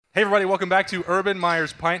Hey, everybody, welcome back to Urban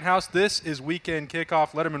Meyer's Pint House. This is Weekend Kickoff,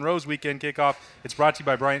 Letterman Rowe's Weekend Kickoff. It's brought to you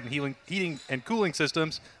by Bryant Heating and Cooling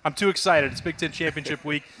Systems. I'm too excited. It's Big Ten Championship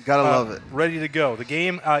Week. Gotta love it. Ready to go. The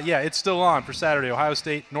game, it's still on for Saturday. Ohio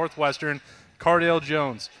State, Northwestern, Cardale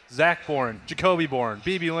Jones, Zach Boren, Jacoby Boren,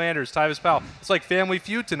 B.B. Landers, Tyvis Powell. It's like Family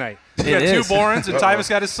Feud tonight. You got two Borens, and Tyvis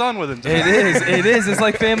got his son with him tonight. It is. It's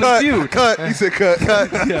like Family Feud. Cut. You said cut.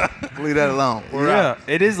 Yeah. Leave that alone.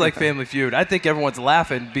 It is like Family Feud. I think everyone's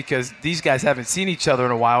laughing because these guys haven't seen each other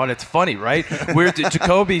in a while, and it's funny, right?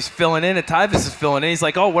 Jacoby's filling in, and Tyvis is filling in. He's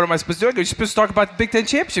like, oh, what am I supposed to do? I go, you're supposed to talk about the Big Ten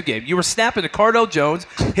Championship game. You were snapping to Cardale Jones,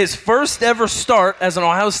 his first ever start as an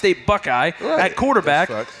Ohio State Buckeye at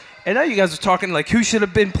quarterback. And now you guys are talking like who should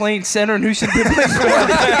have been playing center and who should have been playing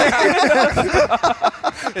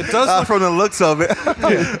It does look from the looks of it.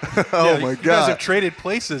 Oh, my God. You guys have traded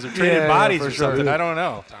places or traded bodies or something. I don't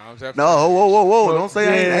know. No, whoa. Don't say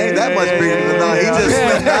I ain't that much bigger. No, he just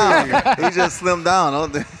slimmed down. He just slimmed down.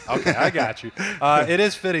 Okay, I got you. It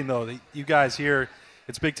is fitting, though, that you guys here,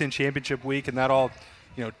 it's Big Ten Championship Week, and that all,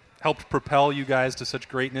 helped propel you guys to such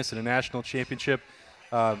greatness in a national championship.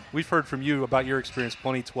 We've heard from you about your experience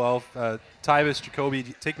 2012. Tyvis, Jacoby,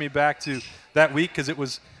 take me back to that week because it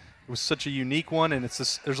was such a unique one, and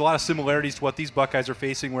there's a lot of similarities to what these Buckeyes are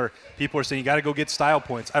facing where people are saying you got to go get style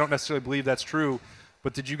points. I don't necessarily believe that's true,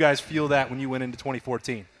 but did you guys feel that when you went into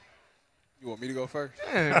 2014? You want me to go first?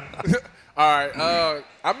 All right.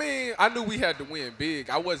 I knew we had to win big.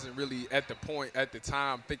 I wasn't really at the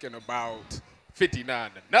time thinking about 59-0.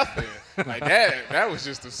 Like that was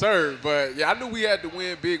just absurd. But yeah, I knew we had to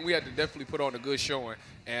win big. We had to definitely put on a good showing.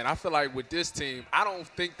 And I feel like with this team, I don't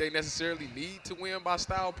think they necessarily need to win by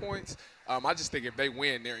style points. I just think if they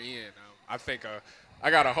win, they're in. I think I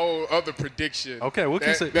got a whole other prediction. Okay,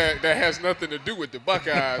 that has nothing to do with the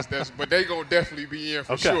Buckeyes. But they gonna definitely be in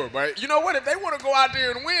for sure. But you know what? If they want to go out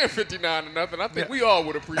there and win 59-0, I think we all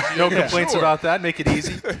would appreciate it. No complaints about that. Make it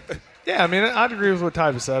easy. Yeah, I mean, I'd agree with what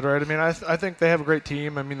Tyvis said, right? I mean, I think they have a great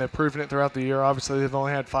team. I mean, they've proven it throughout the year. Obviously, they've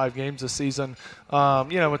only had 5 games this season,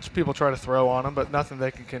 which people try to throw on them, but nothing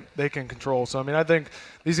they can control. So, I mean, I think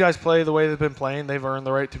these guys play the way they've been playing. They've earned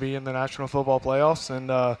the right to be in the National Football Playoffs and,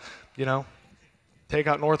 take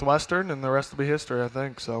out Northwestern, and the rest will be history, I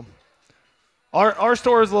think. So, our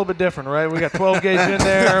story is a little bit different, right? We got 12 gauge in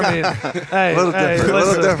there. I mean, a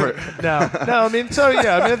little different. No. I mean,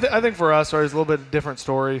 I think for us, right, it's a little bit different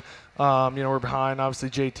story. We're behind. Obviously,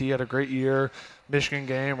 JT had a great year. Michigan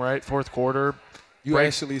game, right? Fourth quarter. You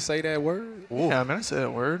actually say that word? Ooh. Yeah, I mean, I say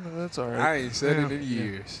that word. That's all right. I ain't said it in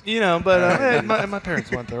years. But my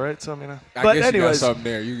parents went there, right? So, I guess anyways, you got something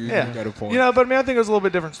there. You got a point. But I mean, I think it was a little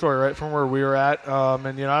bit different story, right, from where we were at.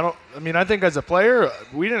 I think as a player,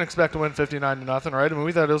 we didn't expect to win 59-0, right? I mean,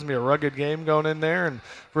 we thought it was going to be a rugged game going in there, and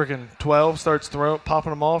freaking 12 starts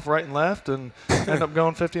popping them off right and left, and end up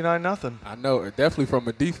going 59-0. I know. Definitely from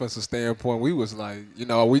a defensive standpoint, we was like,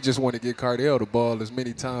 we just want to get Cardale the ball as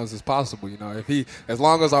many times as possible. As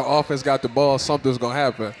long as our offense got the ball, something's going to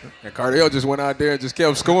happen. And Cardale just went out there and just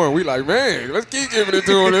kept scoring. We like, man, let's keep giving it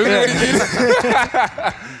to him.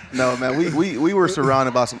 No, man, we were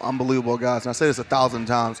surrounded by some unbelievable guys. And I say this 1,000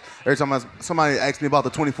 times. Every time somebody asks me about the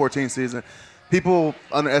 2014 season, people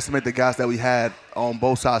underestimate the guys that we had on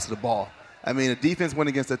both sides of the ball. I mean, the defense went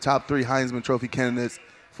against the top 3 Heisman Trophy candidates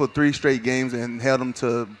for 3 straight games and held them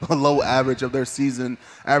to below average of their season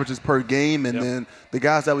averages per game. And then the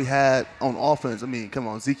guys that we had on offense, I mean, come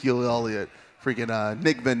on, Ezekiel Elliott, freaking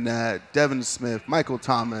Nick Van Nett, Devin Smith, Michael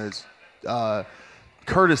Thomas,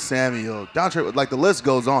 Curtis Samuel, Dontre, like the list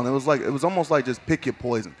goes on. It was almost like just pick your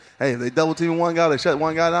poison. Hey, if they double team one guy, they shut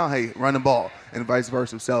one guy down, hey, run the ball, and vice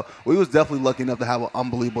versa. So we was definitely lucky enough to have an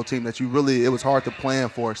unbelievable team that it was hard to plan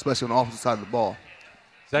for, especially on the offensive side of the ball.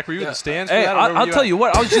 Zach, were you in the stands? Hey, I'll tell you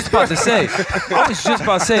what. I was just about to say,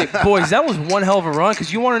 boys, that was one hell of a run.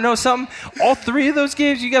 Because you want to know something? All 3 of those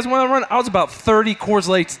games you guys want to run, I was about 30 Coors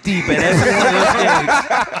Lights deep in every one of those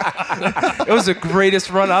games. It was the greatest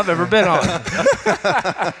run I've ever been on.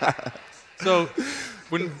 So,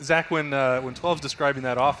 when 12's describing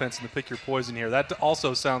that offense and the pick your poison here, that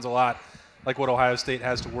also sounds a lot like what Ohio State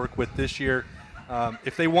has to work with this year.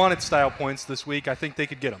 If they wanted style points this week, I think they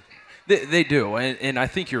could get them. They do, and I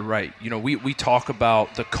think you're right. We talk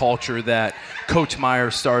about the culture that Coach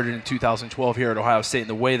Meyer started in 2012 here at Ohio State and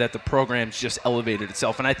the way that the program's just elevated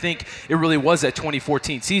itself. And I think it really was that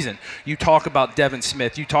 2014 season. You talk about Devin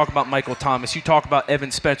Smith. You talk about Michael Thomas. You talk about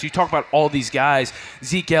Evan Spence. You talk about all these guys,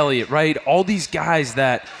 Zeke Elliott, right? All these guys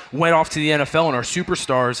that went off to the NFL and are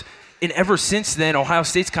superstars. And ever since then, Ohio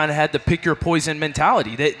State's kind of had the pick your poison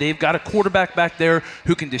mentality. They've got a quarterback back there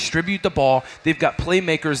who can distribute the ball. They've got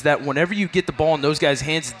playmakers that whenever you get the ball in those guys'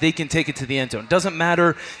 hands, they can take it to the end zone. Doesn't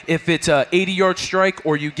matter if it's a 80-yard strike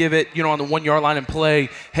or you give it, on the 1-yard line and play,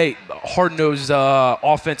 hey, hard-nosed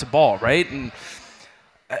offensive ball, right? And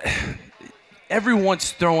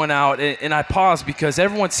everyone's throwing out, and I pause because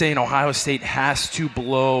everyone's saying Ohio State has to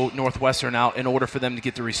blow Northwestern out in order for them to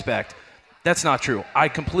get the respect. That's not true. I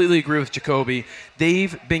completely agree with Jacoby.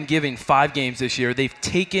 They've been giving 5 games this year. They've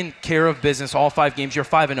taken care of business all 5 games. You're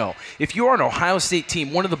 5-0. If you are an Ohio State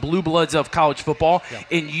team, one of the blue bloods of college football,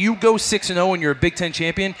 and you go 6-0 and you're a Big Ten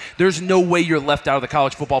champion, there's no way you're left out of the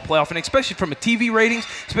college football playoff. And especially from a TV ratings,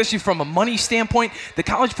 especially from a money standpoint, the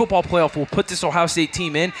college football playoff will put this Ohio State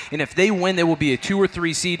team in, and if they win, they will be a 2 or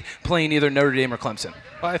 3 seed playing either Notre Dame or Clemson.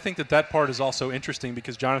 Well, I think that part is also interesting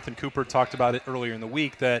because Jonathan Cooper talked about it earlier in the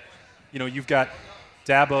week that you've got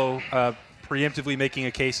Dabo preemptively making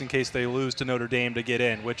a case in case they lose to Notre Dame to get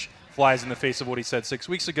in, which flies in the face of what he said 6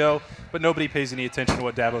 weeks ago, but nobody pays any attention to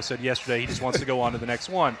what Dabo said yesterday. He just wants to go on to the next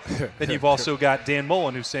one. Then you've also got Dan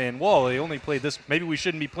Mullen who's saying, well, they only played this. Maybe we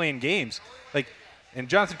shouldn't be playing games. And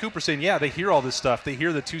Jonathan Cooper saying, yeah, they hear all this stuff. They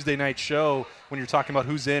hear the Tuesday night show when you're talking about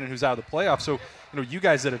who's in and who's out of the playoffs. So, you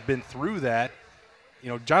guys that have been through that,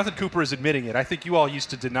 Jonathan Cooper is admitting it. I think you all used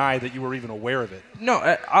to deny that you were even aware of it. No,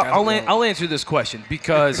 I'll answer this question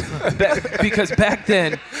because because back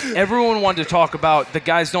then everyone wanted to talk about the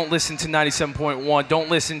guys don't listen to 97.1, don't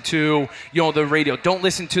listen to the radio, don't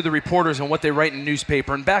listen to the reporters and what they write in the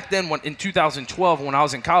newspaper. And back then, in 2012, when I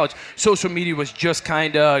was in college, social media was just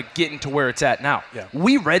kind of getting to where it's at now. Yeah.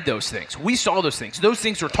 We read those things, we saw those things. Those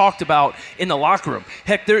things were talked about in the locker room.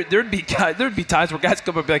 Heck, there'd be times where guys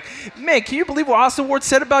come up and be like, "Man, can you believe what Austin Ward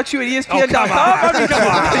said about you at ESPN.com?" I mean, come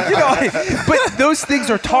on. But those things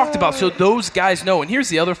are talked about, so those guys know. And here's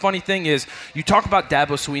the other funny thing is, you talk about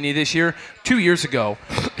Dabo Swinney this year. 2 years ago,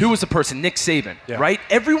 who was the person? Nick Saban, right?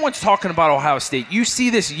 Everyone's talking about Ohio State. You see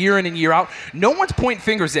this year in and year out. No one's pointing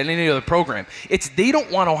fingers at any other program. It's they don't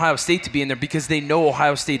want Ohio State to be in there because they know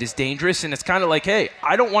Ohio State is dangerous, and it's kind of like, hey,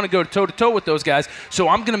 I don't want to go toe-to-toe with those guys, so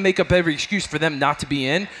I'm going to make up every excuse for them not to be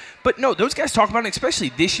in. But no, those guys talk about it, especially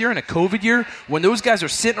this year in a COVID year, when those guys are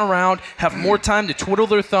sitting around, have more time to twiddle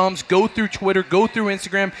their thumbs, go through Twitter, go through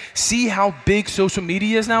Instagram, see how big social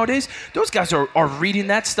media is nowadays. Those guys are reading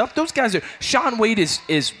that stuff. Those guys are – Sean Wade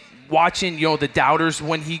is watching, the doubters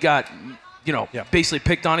when he got – basically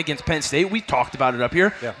picked on against Penn State. We talked about it up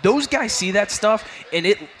here. Yeah. Those guys see that stuff, and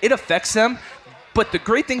it affects them. But the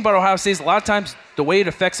great thing about Ohio State is a lot of times the way it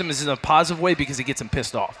affects them is in a positive way because it gets them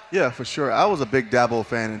pissed off. Yeah, for sure. I was a big Dabo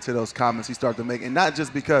fan until those comments he started to make, and not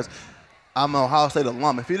just because I'm an Ohio State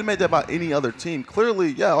alum. If he'd have made that about any other team,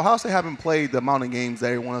 clearly, Ohio State haven't played the amount of games that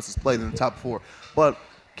everyone else has played in the top 4. But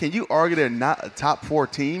can you argue they're not a top 4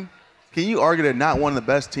 team? Can you argue they're not one of the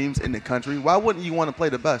best teams in the country? Why wouldn't you want to play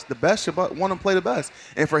the best? The best should want to play the best.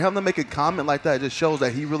 And for him to make a comment like that, it just shows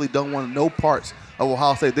that he really don't want no parts of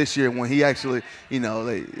Ohio State this year when he actually,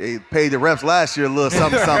 they paid the refs last year a little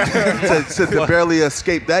something to barely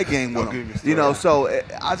escape that game with him. So it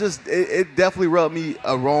definitely rubbed me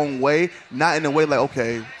a wrong way, not in a way like,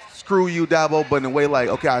 okay, screw you, Dabo, but in a way like,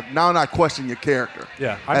 okay, now I question your character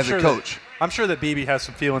as a coach. I'm sure that BB has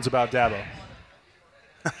some feelings about Dabo.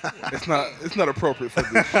 It's not appropriate for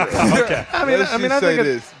this show. Okay. I think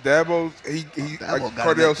this. Dabo, like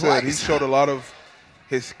Cardell said, he showed a lot of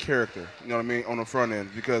his character, on the front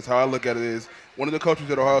end. Because how I look at it is, one of the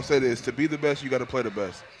cultures at Ohio State is to be the best, you got to play the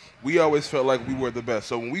best. We always felt like we were the best.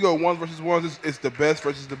 So when we go 1 versus 1, it's the best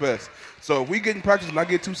versus the best. So if we get in practice and I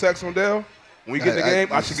get 2 sacks on Dale, when we get in the game,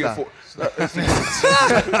 I should get 4. Shut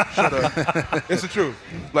up. It's the truth.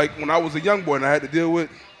 Like when I was a young boy and I had to deal with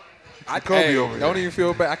Kobe over here. Don't even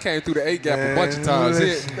feel bad. I came through the A gap a bunch of times.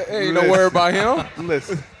 Ain't no worry about him.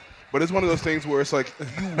 Listen, but it's one of those things where it's like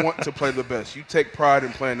you want to play the best. You take pride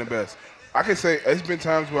in playing the best. I can say it's been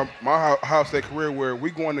times where my Ohio State career where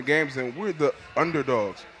we go into games and we're the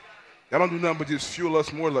underdogs. Y'all don't do nothing but just fuel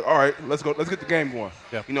us more. Like, all right, let's go. Let's get the game going.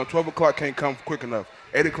 Yeah. 12 o'clock can't come quick enough.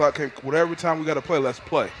 8 o'clock can't. Whatever time we got to play, let's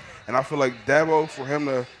play. And I feel like Dabo, for him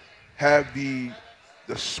to have the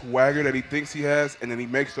swagger that he thinks he has, and then he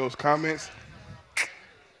makes those comments,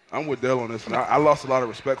 I'm with Dale on this one. I lost a lot of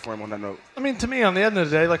respect for him on that note. I mean, to me, on the end of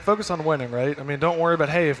the day, focus on winning, right? I mean, don't worry about,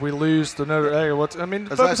 hey, if we lose to Notre Dame or what's. I mean,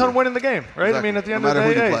 focus on winning the game, right? Exactly. I mean, at the end of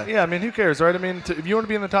the day, I mean, who cares, right? I mean, if you want to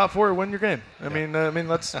be in the top 4, win your game. I mean,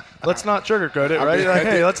 let's not sugarcoat it, right?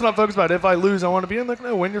 Hey, let's not focus about it. If I lose, I want to be in.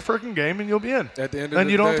 No, win your freaking game and you'll be in. At the end of then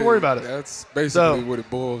the you don't day, have to worry about it. That's basically what it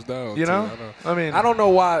boils down to. I mean, I don't know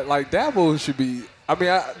why. Dabo should be. I mean,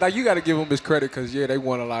 like you got to give them his credit because they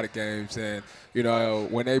won a lot of games, and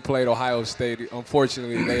when they played Ohio State,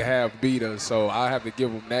 unfortunately they have beat us, so I have to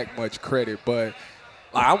give them that much credit. But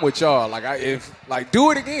I'm with y'all. Like,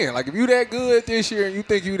 do it again. Like, if you that good this year and you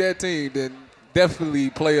think you that team, then definitely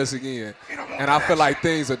play us again. And I feel like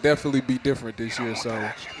things will definitely be different this year. So,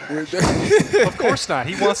 Of course not.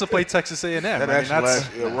 He wants to play Texas A&M.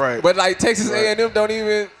 Right. But like Texas A&M don't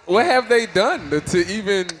even. What have they done to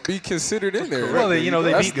even be considered in there? Well, they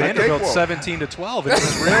beat Vanderbilt 17-12.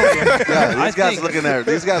 It's really. Yeah, these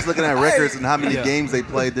guys looking at records and how many games they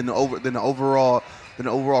played than the overall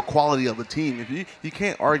quality of the team. If you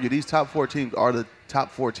can't argue, these top 4 teams are the top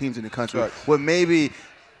 4 teams in the country. Right. Well, maybe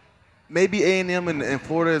A&M and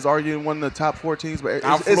Florida is arguing one of the top 4 teams, but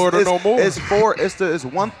Florida no more. It's 4. It's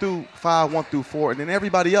 1 through 5, 1 through 4, and then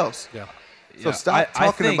everybody else. Yeah. So stop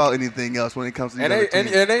talking about anything else when it comes to these other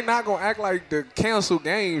teams. And they not gonna act like the canceled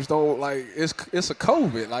games though. Like it's a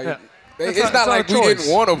COVID. Like it's not like we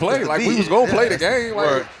didn't want to play. Like we was gonna play the game.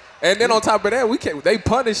 Like, and then on top of that, they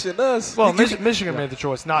punishing us. Well, Michigan made the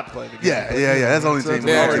choice not to play the game. Yeah. That's the only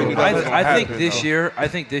team. I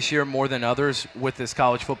think this year more than others with this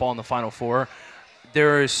college football in the Final Four,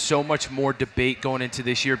 there is so much more debate going into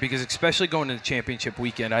this year because especially going into championship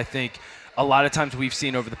weekend, I think a lot of times we've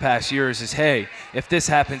seen over the past years is, hey, if this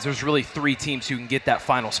happens, there's really 3 teams who can get that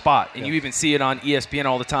final spot. And you even see it on ESPN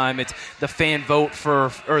all the time. It's the fan vote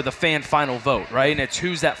or the fan final vote, right? And it's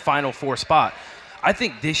who's that Final Four spot. I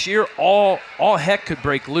think this year all heck could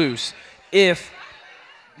break loose if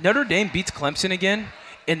Notre Dame beats Clemson again,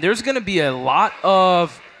 and there's going to be a lot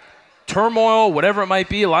of turmoil, whatever it might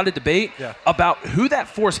be, a lot of debate about who that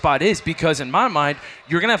 4 spot is because in my mind,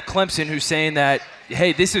 you're going to have Clemson who's saying that,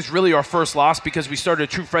 hey, this is really our first loss because we started a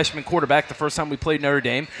true freshman quarterback the first time we played Notre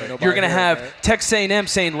Dame. You're going to have Texas A&M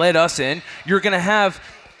saying let us in. You're going to have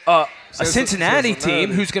a Cincinnati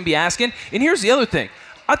team who's going to be asking. And here's the other thing.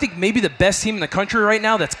 I think maybe the best team in the country right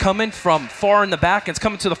now that's coming from far in the back and it's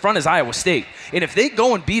coming to the front is Iowa State. And if they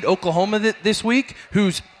go and beat Oklahoma this week,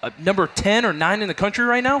 who's number 10 or 9 in the country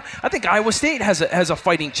right now, I think Iowa State has a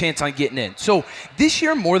fighting chance on getting in. So this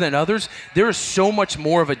year, more than others, there is so much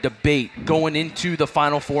more of a debate going into the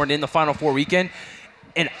Final Four and in the Final Four weekend.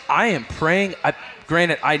 And I am praying,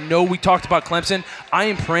 granted, I know we talked about Clemson. I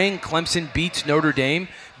am praying Clemson beats Notre Dame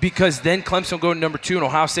because then Clemson will go to number 2 and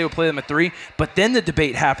Ohio State will play them at 3. But then the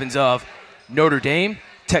debate happens of Notre Dame,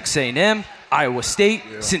 Texas A&M, Iowa State,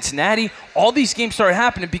 Cincinnati. All these games started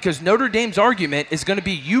happening because Notre Dame's argument is going to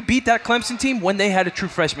be you beat that Clemson team when they had a true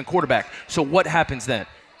freshman quarterback. So what happens then?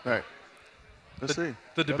 Right. Let's see.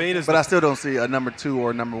 The debate is. But I still don't see a number 2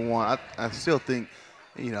 or number 1. I still think,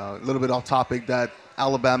 a little bit off topic that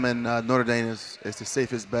Alabama and Notre Dame is the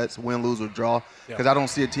safest bets, win, lose, or draw. Because I don't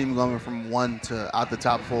see a team going from 1 to out the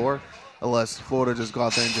top 4 unless Florida just go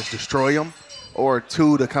out there and just destroy them, or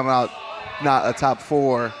 2 to come out not a top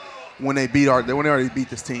 4 when they already beat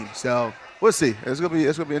this team. So we'll see. It's gonna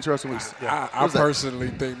be interesting weeks. I personally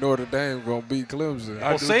think Notre Dame gonna beat Clemson.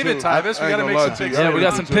 Well, save it, Tyvis. We got to make some picks. Yeah, we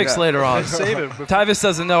got some picks later on. Save it. Tyvis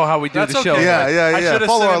doesn't know how we do the show. Okay. Yeah. I should have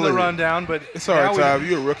Follow said our in the lead. rundown, but It's all right, Ty.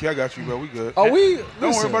 You're a rookie. I got you, bro. We good. Are we?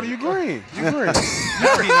 Don't worry about it. You green. You green.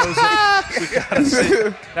 now he knows that we've got to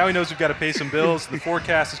say, now he knows we've got to pay some bills. The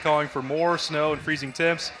forecast is calling for more snow and freezing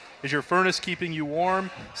temps. Is your furnace keeping you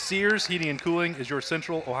warm? Sears Heating and Cooling is your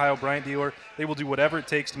Central Ohio Bryant dealer. They will do whatever it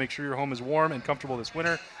takes to make sure your home is warm and comfortable this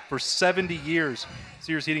winter. For 70 years,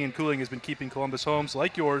 Sears Heating and Cooling has been keeping Columbus homes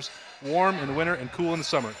like yours warm in the winter and cool in the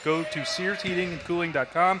summer. Go to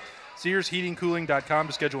SearsHeatingandCooling.com, SearsHeatingCooling.com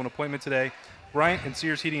to schedule an appointment today. Bryant and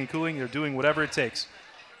Sears Heating and Cooling, they're doing whatever it takes.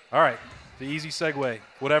 All right, the easy segue,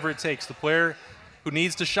 whatever it takes. The player who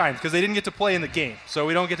needs to shine, because they didn't get to play in the game, so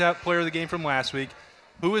we don't get to have player of the game from last week.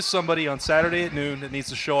 Who is somebody on Saturday at noon that needs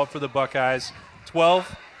to show up for the Buckeyes?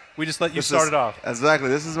 12. We just let you start it off. Exactly.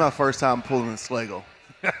 This is my first time pulling the Slagle.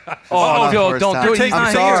 Don't do it.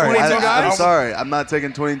 I'm sorry. 22 guys? I'm sorry. I'm not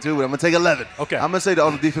taking 22, but I'm going to take 11. Okay. I'm going to say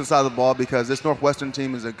on the defense side of the ball because this Northwestern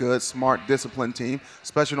team is a good, smart, disciplined team,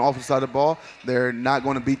 especially on the offensive side of the ball. They're not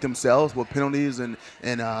going to beat themselves with penalties and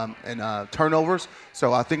turnovers.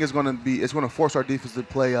 So I think it's going to force our defense to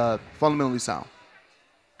play fundamentally sound.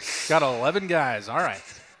 Got 11 guys. All right.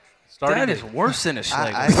 That is worse than a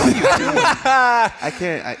Schlegel. I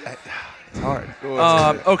can't. It's hard.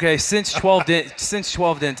 Okay, since 12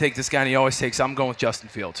 didn't take this guy, and he always takes. I'm going with Justin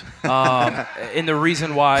Fields. And the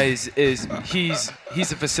reason why is he's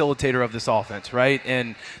a facilitator of this offense, right?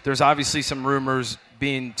 And there's obviously some rumors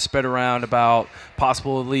being spread around about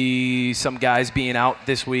possibly some guys being out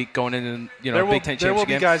this week going into Big Ten championship game. There will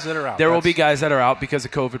be guys that are out. There will be guys that are out because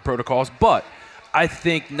of COVID protocols, but I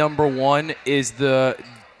think number one is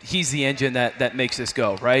he's the engine that makes this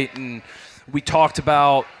go, right? And we talked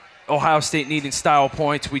about Ohio State needing style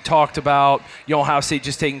points. We talked about Ohio State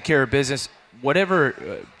just taking care of business.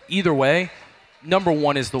 Whatever, either way, number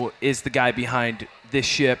one is the guy behind this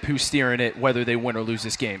ship who's steering it, whether they win or lose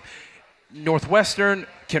this game. Northwestern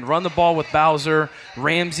can run the ball with Bowser.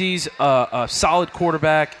 Ramsey's a solid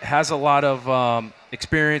quarterback, has a lot of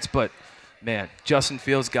experience, but man, Justin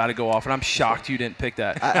Fields got to go off, and I'm shocked you didn't pick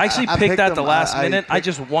that. I actually picked that the last minute. I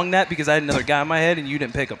just won that because I had another guy in my head, and you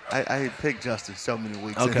didn't pick him. I picked Justin so many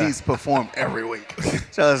weeks, and he's performed every week.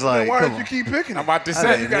 So it's like, why did you keep picking him? I'm about to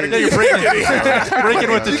say, you got to You're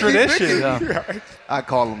breaking with the tradition. Yeah. I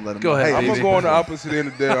call him, let him go ahead. I'm baby. going to go on the opposite end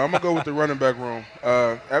of the day. I'm going to go with the running back room.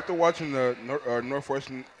 After watching the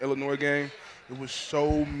Northwestern Illinois game, it was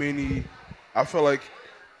so many. I feel like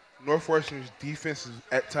Northwestern's defense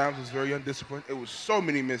at times was very undisciplined. It was so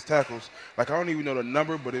many missed tackles. Like, I don't even know the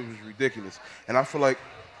number, but it was ridiculous. And I feel like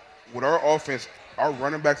with our offense, our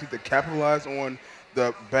running backs need to capitalize on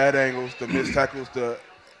the bad angles, the missed tackles,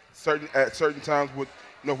 at certain times with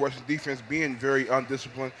Northwestern defense being very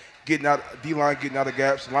undisciplined, D-line getting out of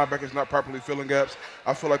gaps, linebackers not properly filling gaps.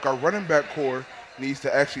 I feel like our running back core needs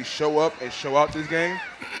to actually show up and show out this game.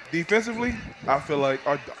 Defensively, I feel like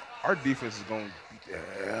our defense is going to beat the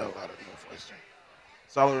hell out of Northwestern.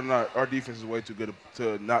 Solid or not, our defense is way too good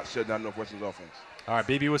to not shut down Northwestern's offense. All right,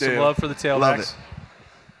 BB with some love for the tailbacks.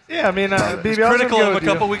 Yeah, I mean, BB was critical of a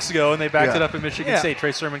couple weeks ago, and they backed it up in Michigan State.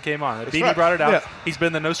 Trey Sermon came on. BB brought it out. Yeah. He's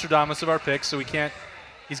been the Nostradamus of our picks, so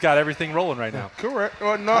he's got everything rolling right now. Correct. No,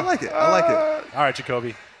 I like it. All right,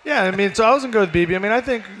 Jacoby. Yeah, I mean, so I wasn't good with BB. I mean, I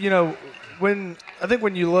think,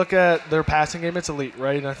 when you look at their passing game, it's elite,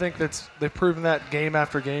 right? And I think they've proven that game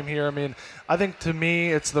after game here. I mean, I think to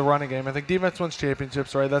me, it's the running game. I think defense wins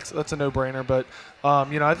championships, right? That's a no-brainer. But,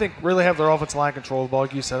 I think really have their offensive line control the ball,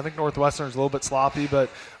 like you said. I think Northwestern's a little bit sloppy, but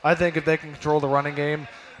I think if they can control the running game,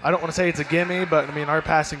 I don't want to say it's a gimme, but, I mean, our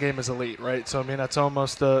passing game is elite, right? So, I mean, that's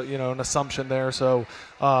almost, an assumption there. So,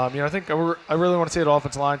 I think I really want to see the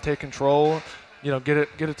offensive line take control, get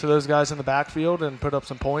it to those guys in the backfield and put up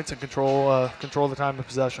some points and control the time of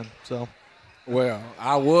possession. So, well,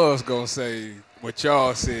 I was gonna say what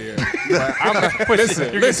y'all said.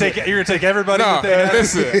 Listen, you're gonna take everybody. No,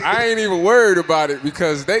 listen, I ain't even worried about it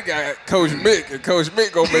because they got Coach Mick, and Coach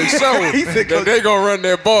Mick gonna make sure that they gonna run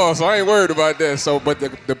their ball. So I ain't worried about that. So, but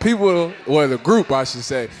the people, or the group, I should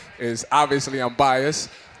say, is obviously I'm biased.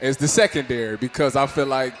 Is the secondary, because I feel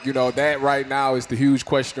like, that right now is the huge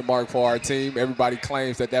question mark for our team. Everybody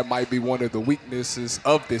claims that might be one of the weaknesses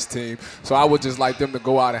of this team. So I would just like them to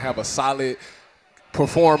go out and have a solid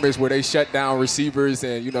performance where they shut down receivers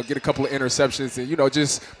and, get a couple of interceptions and,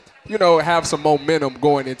 just, have some momentum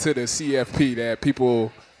going into the CFP that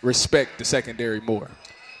people respect the secondary more.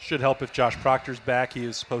 Should help if Josh Proctor's back. He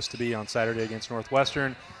is supposed to be on Saturday against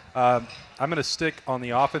Northwestern. I'm going to stick on the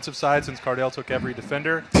offensive side since Cardale took every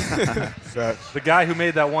defender. The guy who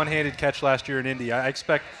made that one-handed catch last year in Indy, I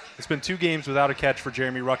expect it's been 2 games without a catch for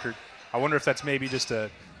Jeremy Ruckert. I wonder if that's maybe just a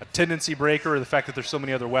tendency breaker or the fact that there's so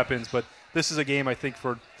many other weapons. But this is a game, I think,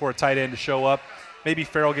 for a tight end to show up. Maybe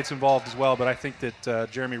Farrell gets involved as well, but I think that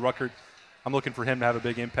Jeremy Ruckert, I'm looking for him to have a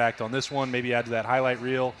big impact on this one, maybe add to that highlight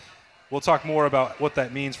reel. We'll talk more about what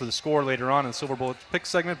that means for the score later on in the Silver Bullet Pick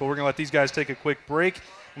segment, but we're going to let these guys take a quick break.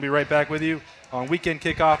 We'll be right back with you on Weekend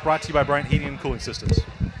Kickoff, brought to you by Bryant Heating and Cooling Systems.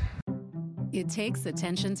 It takes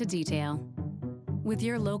attention to detail. With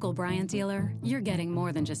your local Bryant dealer, you're getting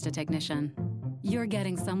more than just a technician. You're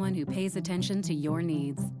getting someone who pays attention to your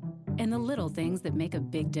needs and the little things that make a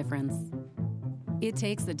big difference. It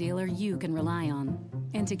takes a dealer you can rely on.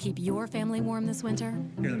 And to keep your family warm this winter,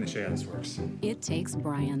 here, let me show you how this works. It takes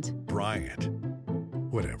Bryant. Bryant.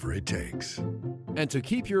 Whatever it takes. And to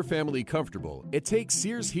keep your family comfortable, it takes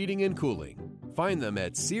Sears Heating and Cooling. Find them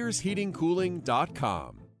at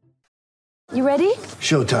SearsHeatingCooling.com. You ready?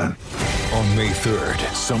 Showtime. On May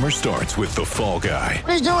 3rd, summer starts with The Fall Guy.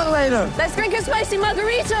 Let's do it later. Let's drink a spicy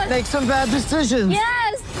margarita. Make some bad decisions.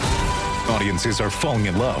 Yes! Audiences are falling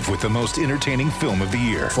in love with the most entertaining film of the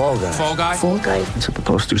year. Fall Guy. Fall Guy? Fall Guy. That's what the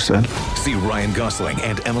poster said. See Ryan Gosling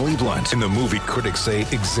and Emily Blunt in the movie critics say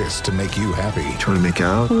exists to make you happy. Trying to make it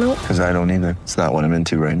out? Nope. Because I don't either. It's not what I'm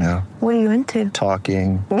into right now. What are you into?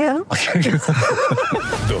 Talking. Yeah.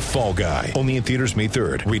 The Fall Guy. Only in theaters May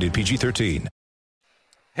 3rd. Rated PG-13.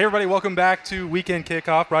 Hey, everybody. Welcome back to Weekend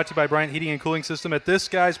Kickoff, brought to you by Bryant Heating and Cooling System at this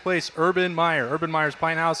guy's place, Urban Meyer. Urban Meyer's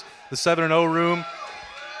Pine House, the 7-0 room.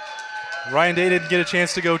 Ryan Day didn't get a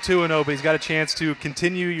chance to go 2-0, but he's got a chance to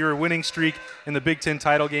continue your winning streak in the Big Ten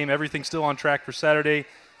title game. Everything's still on track for Saturday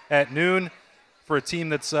at noon. for a team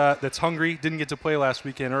that's hungry, didn't get to play last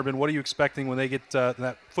weekend. Urban, what are you expecting when they get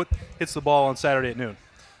that foot hits the ball on Saturday at noon?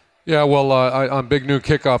 Yeah, well, on Big Noon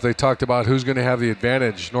Kickoff, they talked about who's going to have the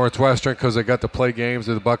advantage. Northwestern because they got to play games,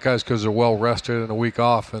 or the Buckeyes because they're well rested and a week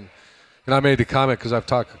off. And I made the comment because I've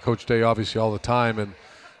talked to Coach Day obviously all the time. And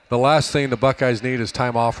the last thing the Buckeyes need is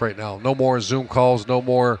time off right now. No more Zoom calls, no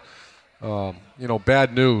more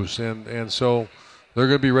bad news. And so they're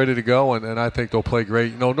going to be ready to go, and I think they'll play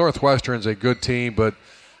great. Northwestern's a good team, but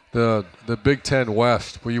the Big Ten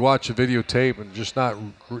West, where you watch the videotape and just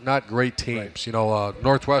not great teams. Right.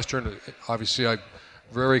 Northwestern, obviously, I'm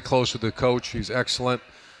very close with the coach. He's excellent.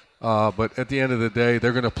 But at the end of the day,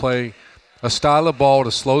 they're going to play a style of ball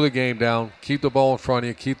to slow the game down, keep the ball in front of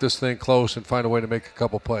you, keep this thing close, and find a way to make a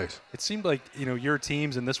couple plays. It seemed like, your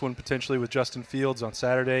teams, and this one potentially with Justin Fields on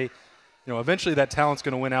Saturday, eventually that talent's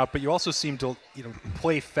going to win out, but you also seem to,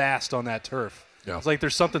 play fast on that turf. Yeah. It's like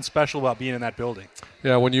there's something special about being in that building.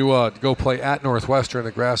 Yeah, when you go play at Northwestern,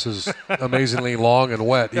 the grass is amazingly long and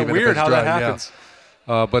wet. Yeah, even weird if it's how dry. that happens.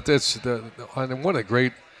 Yeah. But it's and what a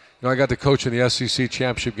great. I got to coach in the SEC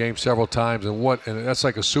championship game several times, and that's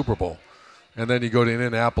like a Super Bowl. And then you go to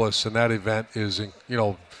Indianapolis, and that event is,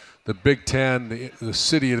 the Big Ten, the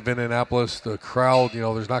city of Indianapolis, the crowd.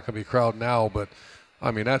 There's not going to be a crowd now, but I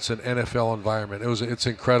mean that's an NFL environment. It's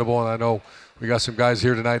incredible, and I know. We got some guys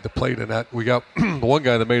here tonight that played in that. We got one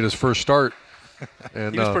guy that made his first start,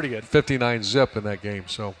 and he was pretty good. 59 zip in that game.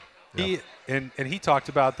 So yeah. He talked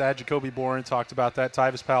about that. Jacoby Boren talked about that.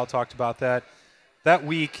 Tyvis Powell talked about that. That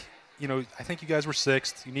week, I think you guys were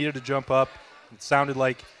 6th. You needed to jump up. It sounded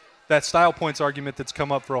like that style points argument that's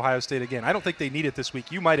come up for Ohio State again. I don't think they need it this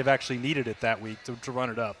week. You might have actually needed it that week to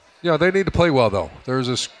run it up. Yeah, they need to play well though. There's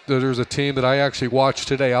a team that I actually watched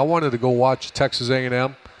today. I wanted to go watch Texas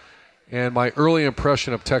A&M. And my early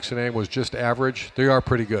impression of Texas A&M was just average. They are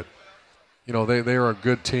pretty good. They are a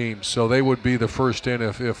good team. So they would be the first in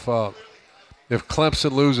if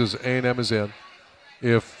Clemson loses, A&M is in.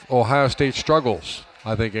 If Ohio State struggles,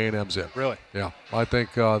 I think A&M's in. Really? Yeah. I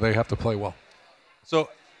think they have to play well. So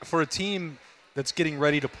for a team that's getting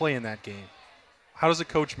ready to play in that game, how does a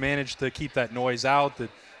coach manage to keep that noise out? The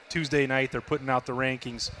Tuesday night they're putting out the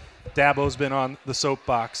rankings. Dabo's been on the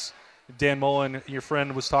soapbox. Dan Mullen, your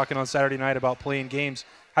friend, was talking on Saturday night about playing games.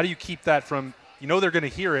 How do you keep that from, they're going to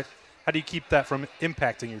hear it. How do you keep that from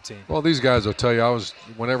impacting your team? Well, these guys will tell you,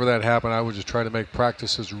 whenever that happened, I would just try to make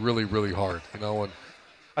practices really, really hard, And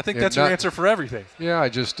I think that's your answer for everything. Yeah, I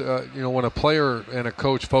just, when a player and a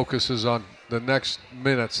coach focuses on the next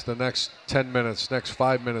minutes, the next 10 minutes, next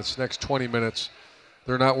 5 minutes, next 20 minutes,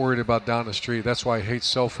 they're not worried about down the street. That's why I hate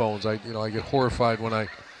cell phones. I get horrified when I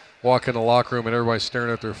walk in the locker room and everybody's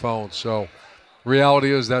staring at their phones. So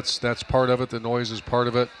reality is that's part of it. The noise is part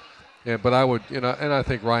of it. But I would, and I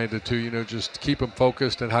think Ryan did too, just keep them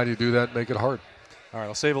focused. And how do you do that? Make it hard. All right,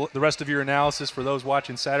 I'll save the rest of your analysis for those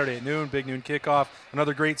watching Saturday at noon, Big Noon Kickoff.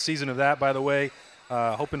 Another great season of that, by the way.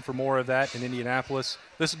 Hoping for more of that in Indianapolis.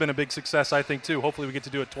 This has been a big success, I think, too. Hopefully we get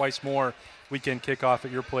to do it twice more, weekend kickoff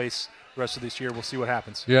at your place the rest of this year. We'll see what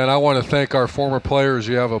happens. Yeah, and I want to thank our former players.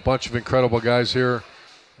 You have a bunch of incredible guys here.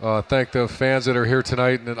 Thank the fans that are here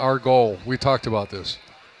tonight. And our goal, we talked about this.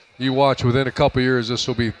 You watch, within a couple of years, this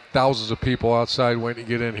will be thousands of people outside waiting to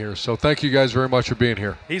get in here. So thank you guys very much for being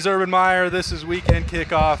here. He's Urban Meyer. This is Weekend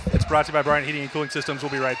Kickoff. It's brought to you by Bryant Heating and Cooling Systems.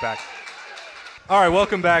 We'll be right back. All right,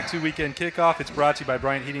 welcome back to Weekend Kickoff. It's brought to you by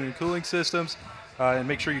Bryant Heating and Cooling Systems. And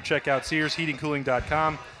make sure you check out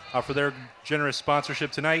SearsHeatingCooling.com for their generous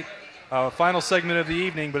sponsorship tonight. Final segment of the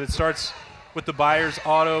evening, but it starts with the Buyers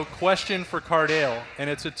Auto question for Cardale, and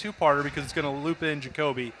it's a two-parter because it's going to loop in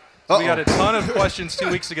Jacoby. So we got a ton of questions 2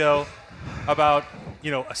 weeks ago about,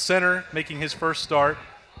 a center making his first start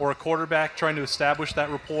or a quarterback trying to establish that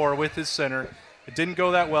rapport with his center. It didn't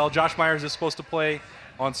go that well. Josh Myers is supposed to play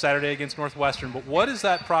on Saturday against Northwestern, but what is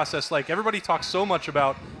that process like? Everybody talks so much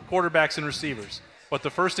about quarterbacks and receivers, but the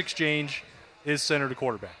first exchange is center to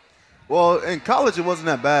quarterback. Well, in college, it wasn't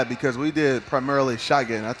that bad because we did primarily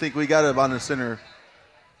shotgun. I think we got it on the center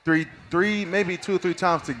three, maybe 2 or 3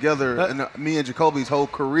 times together in me and Jacoby's whole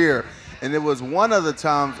career. And it was one of the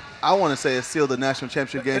times, I want to say, it sealed the national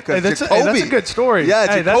championship game because Jacoby. That's a good story.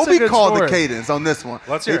 Yeah, Jacoby called the cadence on this one.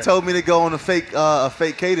 Let's hear it. He told me to go on a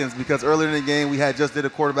fake cadence because earlier in the game we had just did a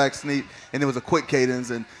quarterback sneak and it was a quick cadence.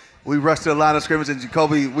 And we rushed to the line of scrimmage, and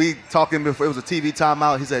Jacoby, we talking before it was a TV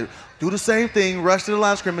timeout. He said, do the same thing, rush to the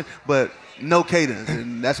line of scrimmage, but no cadence.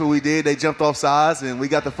 And that's what we did. They jumped off sides, and we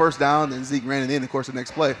got the first down, and Zeke ran it in, of course, the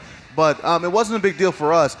next play. But it wasn't a big deal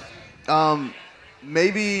for us.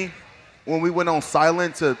 Maybe when we went on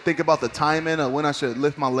silent to think about the timing of when I should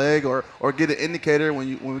lift my leg or get an indicator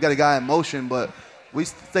when we got a guy in motion. But we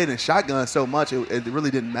stayed in shotgun so much, it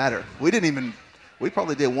really didn't matter. We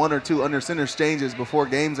probably did 1 or 2 under center exchanges before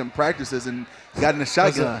games and practices and got in the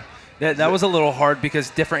shotgun. That was a little hard because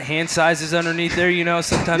different hand sizes underneath there,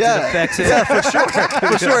 sometimes it affects it. Yeah, for sure.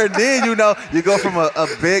 For sure. And then, you go from a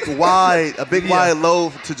big wide low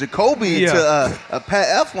to Jacoby to a Pat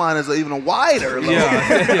F line is even wider low. You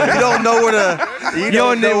don't know where to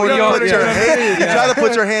put your hands. You try to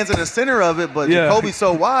put your hands in the center of it, but Jacoby's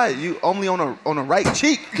so wide, you only on a right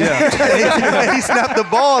cheek. Yeah. He snapped the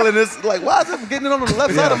ball, and it's like, why is it getting it on the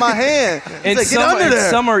left side of my hand? And like, get under there.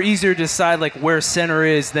 Some are easier to decide like where center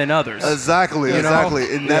is than others. Exactly. And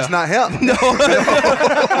that's not him. No,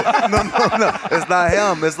 it's not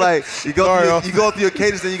him. It's like you go through your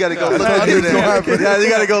cadence, and you got to go look under there. Yeah, you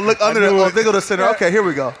got to go look under there. Oh, they go to center. Okay, here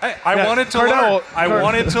we go. I wanted to learn. I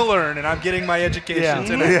wanted to learn, and I'm getting my education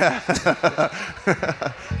today. Yeah.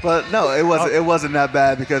 But no, it wasn't that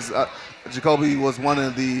bad because Jacoby was one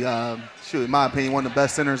of the, in my opinion, one of the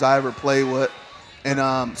best centers I ever played with.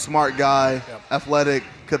 And smart guy, athletic,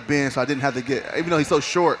 could bend, so I didn't have to get, even though he's so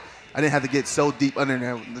short, I didn't have to get so deep under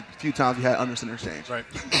there. The few times we had under center exchange. Right.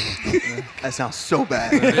 That sounds so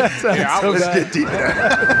bad. Let's get deep in there.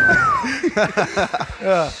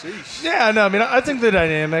 No, I mean, I think the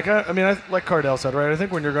dynamic, like Cardell said, right, I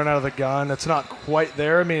think when you're going out of the gun, it's not quite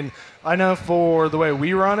there. I mean, I know for the way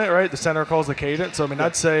we run it, right, the center calls the cadence. So,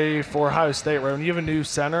 I'd say for Ohio State, right, when you have a new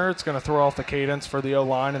center, it's going to throw off the cadence for the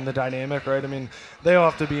O-line and the dynamic, right? They all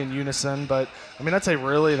have to be in unison. But, I'd say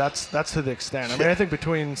really that's to the extent. I think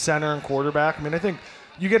between center and quarterback, I think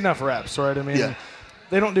you get enough reps, right?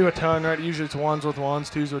 They don't do a ton, right? Usually it's ones with ones,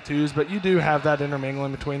 twos with twos. But you do have that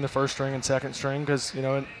intermingling between the first string and second string because,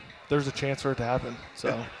 there's a chance for it to happen.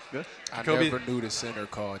 So, Good. I never knew the center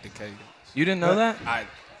called the cadence. You didn't know that?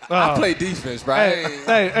 I play defense, bro.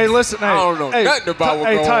 Hey, listen. I don't know nothing about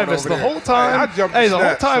what's going on over the whole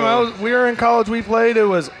time. We were in college. We played. It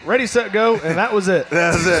was ready, set, go, and that was it.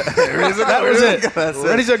 That's it. That was it.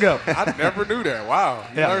 Ready, set, go. I never knew that. Wow,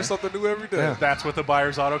 you learn something new every day. Yeah. That's what the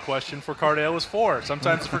buyer's auto question for Cardale is for.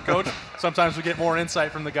 Sometimes it's for coach. Sometimes we get more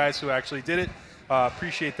insight from the guys who actually did it.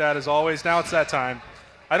 Appreciate that as always. Now it's that time.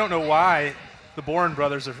 I don't know why the Bourne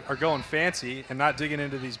brothers are going fancy and not digging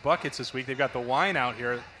into these buckets this week. They've got the wine out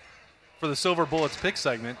here for the Silver Bullets pick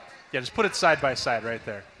segment. Yeah, just put it side by side right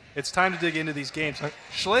there. It's time to dig into these games.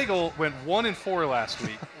 Schlegel went 1-4 last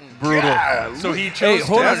week. Brutal. Yeah, so he chose.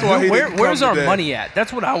 Hold on. Where's our money at?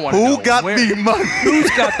 That's what I want to know. Who got the money? Who's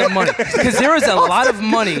got the money? Because there is a lot of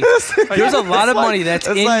money. There's a lot of money that's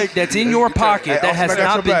in your pocket that has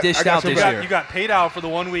not been dished out this year. You got paid out for the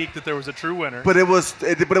 1 week that there was a true winner. But it was 2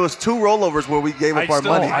 rollovers where we gave up our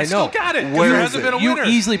money. I still got it. Where there hasn't been a winner.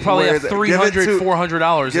 You easily probably have $300,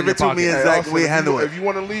 $400 Give it to me and Zach. We handle it. If you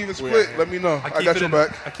want to leave and split, let me know. I got your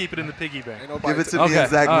back. I keep it in the piggy bank. Give it to me and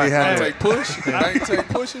Zach. We handle it. Take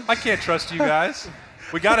pushing. I can't trust you guys.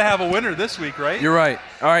 We got to have a winner this week, right? You're right.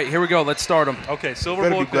 All right, here we go. Let's start them. Okay, Silver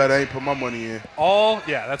Better Bullet. be glad I ain't put my money in.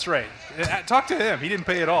 Yeah, that's right. Talk to him. He didn't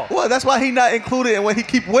pay at all. Well, that's why he not included and when he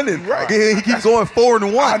keep winning. Right. He keeps going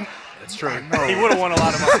 4-1. That's true. He would have won a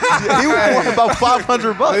lot of money. He would have won about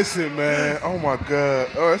 $500. Listen, man. Oh my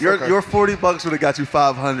God. Your $40 would have got you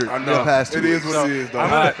 $500. I know. The past 2 it is what it is, though.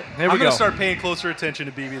 I'm going to start paying closer attention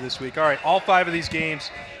to BB this week. All right, all 5 of these games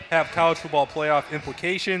have college football playoff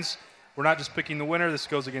implications. We're not just picking the winner. This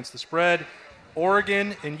goes against the spread.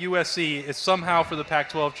 Oregon and USC is somehow for the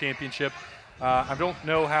Pac-12 championship. I don't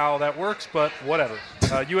know how that works, but whatever.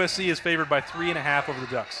 USC is favored by 3.5 over the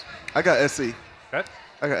Ducks. I got SC. Okay.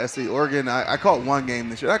 I got SC. Oregon, I caught one game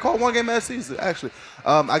this year. I caught one game at SC, actually.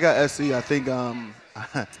 I got SC. I think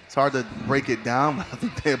it's hard to break it down, but I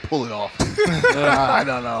think they'll pull it off. I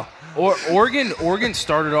don't know. Oregon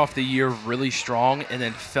started off the year really strong and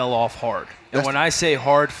then fell off hard. And when I say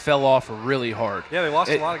hard, fell off really hard. Yeah, they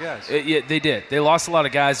lost a lot of guys. Yeah, they did. They lost a lot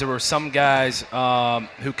of guys. There were some guys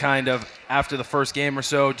who kind of, after the first game or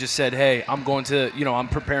so, just said, hey, I'm going to, I'm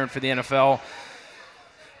preparing for the NFL.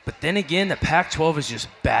 But then again, the Pac-12 is just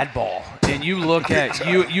bad ball. And you look at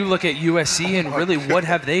USC and really what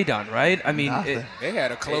have they done, right? I mean, they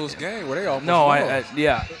had a close game where they almost won.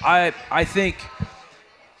 I think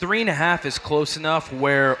 3.5 is close enough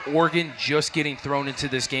where Oregon just getting thrown into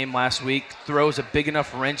this game last week throws a big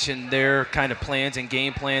enough wrench in their kind of plans and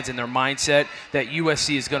game plans and their mindset that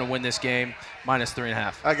USC is going to win this game minus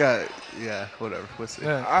 3.5. I got it. Yeah, whatever. Let's see.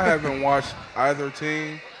 Yeah. I haven't watched either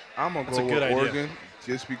team. I'm going to go with Oregon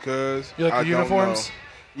just because you like the uniforms?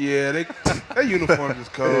 Yeah, their uniforms is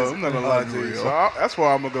cold. I'm not gonna lie to you. So that's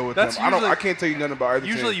why I'm gonna go with them. I can't tell you nothing about either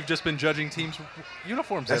Usually, team. you've just been judging teams'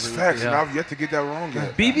 uniforms. That's every facts, week. and I've yet to get that wrong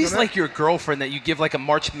yet. BB's like your girlfriend that you give like a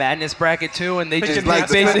March Madness bracket to, and they just like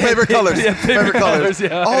base it- favorite colors. Yeah, favorite colors.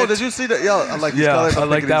 Yeah. Oh, did you see that? Yo, I like these colors. I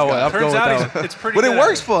like that one. I'm Turns going with out that one. it's pretty. But good it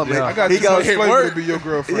works for me. I got he too goes, much flavor to be your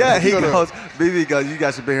girlfriend. Yeah, he Shut up. goes. BB goes. You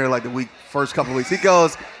guys should be here like the first couple of weeks. He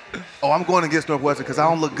goes. Oh, I'm going against Northwestern because I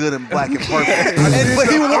don't look good in black and purple. But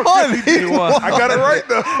he won. He won. I got it right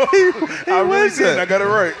though. I really did. I got it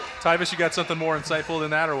right. Tyvus, you got something more insightful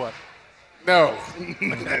than that, or what? No,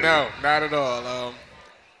 no, not at all.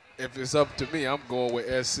 If it's up to me, I'm going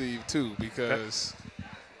with SC too because,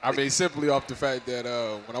 I mean, simply off the fact that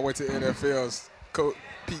when I went to NFL's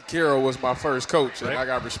Pete Carroll was my first coach, and I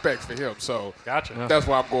got respect for him. So Gotcha. that's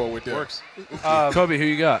why I'm going with them. Works. Kobe, who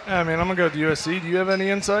you got? I mean, I'm gonna go with USC. Do you have any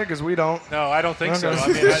insight? Because we don't. No, I don't think so. Okay. I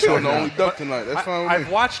mean, Showing the only duck tonight. That's fine with I've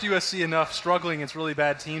me. watched USC enough struggling against really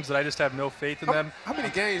bad teams that I just have no faith in them. How many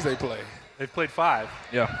games they play? They've played 5.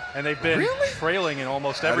 Yeah. And they've been trailing in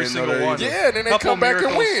almost every didn't know single that one. either. Yeah, and then they Couple come back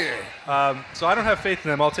and miracles. win. So I don't have faith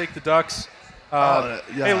in them. I'll take the Ducks.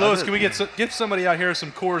 Hey, Lewis, can we get somebody out here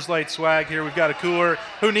some Coors Light swag here? We've got a cooler.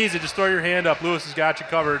 Who needs it? Just throw your hand up. Lewis has got you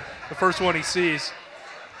covered. The first one he sees.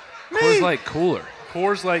 Coors Light cooler.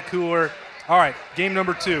 Coors Light cooler. All right, game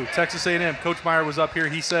number 2, Texas A&M. Coach Meyer was up here.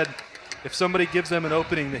 He said if somebody gives them an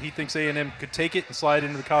opening that he thinks A&M could take it and slide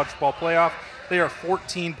into the college football playoff, they are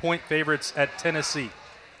 14-point favorites at Tennessee.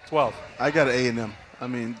 12. I got an A&M. I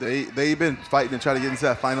mean, they've been fighting to try to get into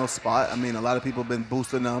that final spot. I mean, a lot of people have been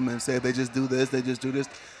boosting them and say if they just do this,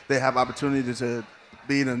 they have opportunity to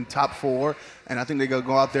be in the top 4. And I think they're going to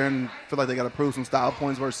go out there and feel like they got to prove some style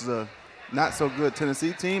points versus a not-so-good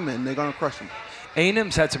Tennessee team, and they're going to crush them.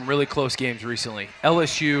 A&M's had some really close games recently.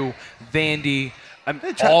 LSU, Vandy,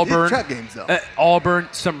 Auburn. Trap games, though. Auburn,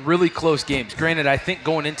 some really close games. Granted, I think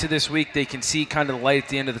going into this week, they can see kind of the light at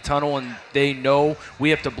the end of the tunnel, and they know we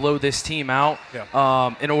have to blow this team out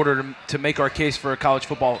in order to make our case for a college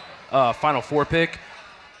football Final Four pick.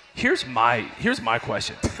 Here's my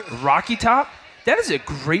question. Rocky Top, that is a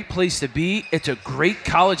great place to be. It's a great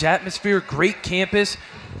college atmosphere, great campus,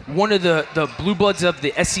 one of the blue bloods of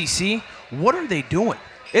the SEC. What are they doing?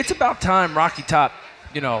 It's about time Rocky Top,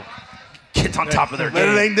 gets on top of their game. But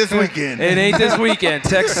it ain't this weekend. It ain't this weekend.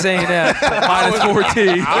 Texas A&M minus 14.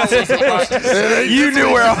 You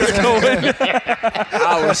knew where I was going.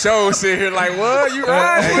 I was so sitting here like, what? You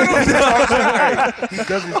right? He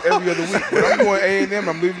does this every other week. But I'm going A&M.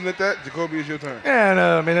 I'm leaving it at that. Jacoby, it's your turn. Yeah,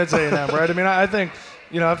 no, I mean, it's A&M, right? I mean, I think,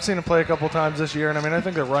 I've seen them play a couple times this year, and I mean, I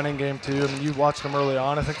think their running game, too. I mean, you watched them early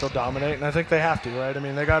on. I think they'll dominate, and I think they have to, right? I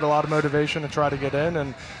mean, they got a lot of motivation to try to get in,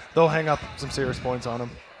 and they'll hang up some serious points on them.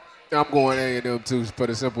 I'm going A&M too for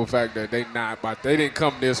the simple fact that they didn't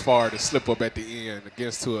come this far to slip up at the end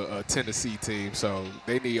against a Tennessee team. So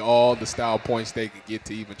they need all the style points they can get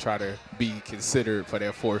to even try to be considered for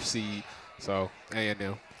that 4th seed. So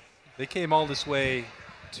A&M. They came all this way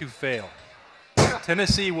to fail.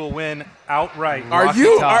 Tennessee will win outright.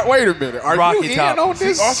 Wait a minute. Are Rocky you Top. in on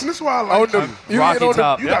this? Austin, this is why I like you. Rocky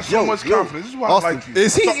Top. You got so much confidence. This is why I like you.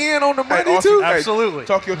 Is he in on the money Austin, too? Absolutely.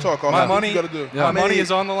 Talk your talk. My Austin. money, You gotta do. my money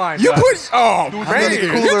is on the line. You guys. put many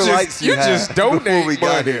man, cooler lights you you just had before donate we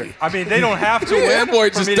got money. here? I mean, they don't have to Yeah, win that boy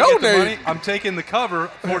for just me to get the donate. money. I'm taking the cover,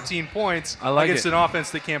 14 points I like against it. an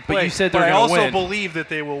offense that can't But play. you said but they're I gonna also win. believe that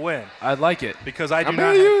they will win I like it. because I do I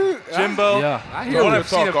not mean, have Jimbo. Yeah. I What hear I've what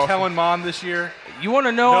seen of Austin. Kellen Mond this year. You want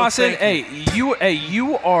to know, No, Austin? thank Hey,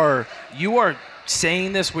 you are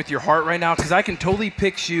saying this with your heart right now because I can totally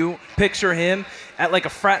picture him at like a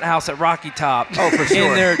frat house at Rocky Top. Oh, for sure.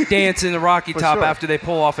 And they're dancing the Rocky Top sure. after they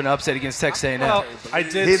pull off an upset against Texas A&M. Well, I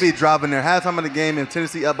did. He'd be driving there. Halftime of the game, and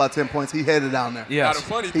Tennessee up by 10 points. He headed down there. Now, Yes. the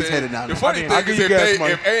funny He's headed down thing, there. thing I'll give is you gas if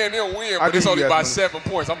money. A&M win, I'll but give it's you only gas by money. 7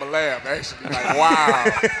 points, I'm gonna laugh actually. Like,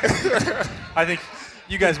 wow. I think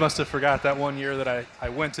you guys must have forgot that one year that I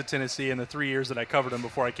went to Tennessee and the 3 years that I covered them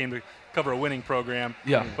before I came to cover a winning program.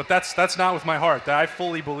 Yeah. But that's not with my heart. I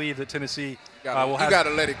fully believe that Tennessee will You have. gotta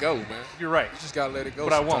let it go, man. You're right. You just gotta let it go.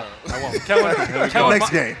 But I won't. sometimes. Kellen Next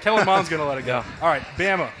game. Kellen Mond's going to let it go. Yeah. All right,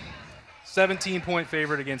 Bama, 17-point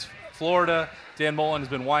favorite against Florida. Dan Mullen has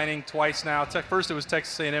been whining twice now. First it was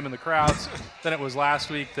Texas A&M in the crowds. Then it was last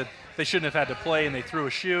week that they shouldn't have had to play and they threw a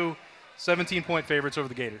shoe. 17-point favorites over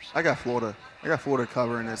the Gators. I got Florida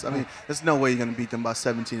covering this. I mean, there's no way you're going to beat them by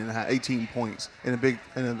 17 and a half, 18 points in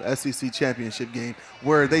an SEC championship game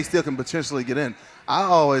where they still can potentially get in.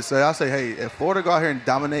 I say, hey, if Florida go out here and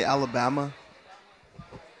dominate Alabama,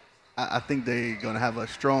 I think they're going to have a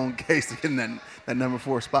strong case to get in that number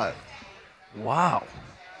 4 spot. Wow.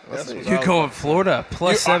 You're going Florida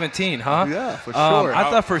plus 17, huh? Yeah, for sure. I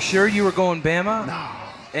thought for sure you were going Bama. No.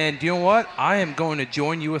 And you know what? I am going to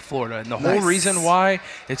join you with Florida. And the whole reason why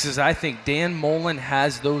is because I think Dan Mullen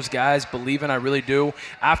has those guys believing. I really do.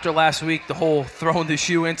 After last week, the whole throwing the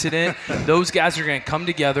shoe incident, those guys are going to come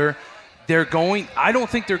together. I don't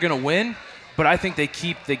think they're going to win, but I think they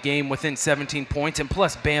keep the game within 17 points. And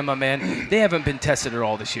plus, Bama, man, they haven't been tested at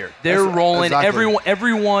all this year. They're rolling. Exactly.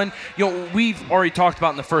 Everyone, we've already talked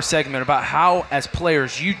about in the first segment about how, as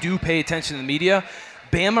players, you do pay attention to the media.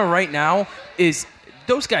 Bama right now is –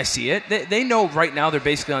 those guys see it. They know right now they're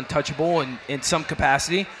basically untouchable in some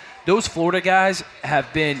capacity. Those Florida guys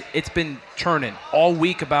it's been turning all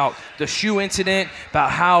week about the shoe incident,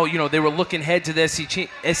 about how, they were looking ahead to the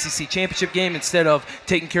SEC championship game instead of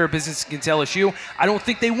taking care of business against LSU. I don't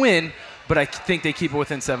think they win, but I think they keep it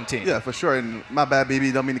within 17. Yeah, for sure. And my bad,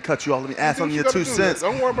 BB. Don't mean to cut you off. Let me ask on your 2 cents.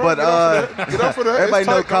 Don't worry about it. Get up for that. Everybody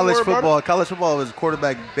knows college football. College football is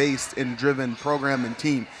quarterback-based and driven program and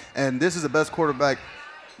team. And this is the best quarterback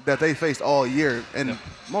that they faced all year, and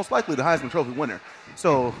most likely the Heisman Trophy winner.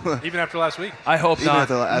 So even after last week, I hope not.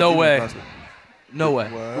 No way. No way.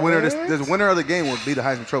 The winner of the game will be the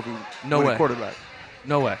Heisman Trophy quarterback.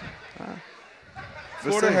 No way.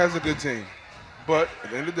 Florida has a good team, but at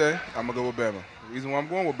the end of the day, I'm gonna go with Bama. The reason why I'm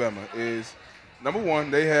going with Bama is, number one,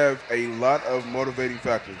 they have a lot of motivating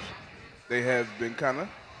factors. They have been kind of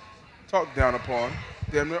talked down upon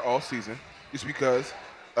damn near all season, just because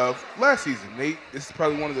of last season. This is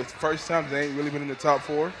probably one of the first times they ain't really been in the top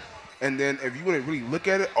 4. And then if you want to really look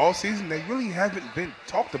at it, all season they really haven't been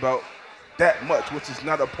talked about that much, which is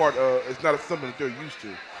not a part of, it's not something that they're used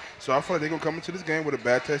to. So I feel like they're going to come into this game with a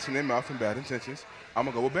bad taste in their mouth and bad intentions. I'm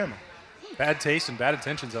going to go with Bama. Bad taste and bad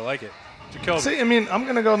intentions. I like it. Jacoby. See, I'm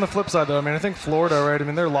going to go on the flip side, though. I think Florida,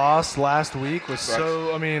 right? their loss last week was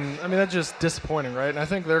so, that's just disappointing, right? And I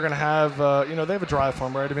think they're going to have, they have a drive for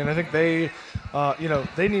them, right? I think they,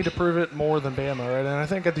 they need to prove it more than Bama, right? And I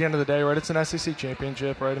think at the end of the day, right, it's an SEC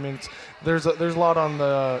championship, right? There's a lot on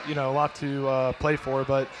the, a lot to play for,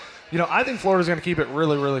 but I think Florida's going to keep it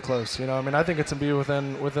really, really close. I think it's going to be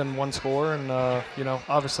within one score, and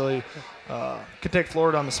obviously could take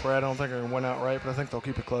Florida on the spread. I don't think they're going to win outright, but I think they'll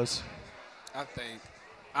keep it close. I think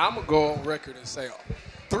I'm going to go on record and say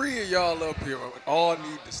 3 of y'all up here all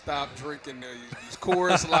need to stop drinking these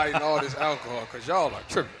Coors Light and all this alcohol because y'all are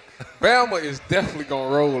tripping. Bama is definitely going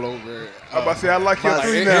to roll over. I'm about to say, I like your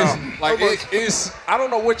 3 now. It's I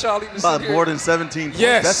don't know what y'all even about more than 17 points.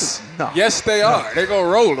 Yes. Yes, they are. They're going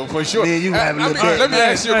to roll them for sure. Man, let me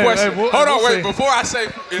ask you a question. Hold on, wait. Before I say,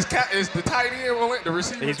 is the tight end on it, the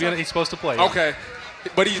receiver? He's supposed to play. Okay.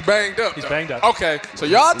 But he's banged up. He's banged up. Okay. So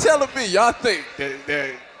y'all telling me y'all think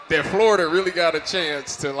that Florida really got a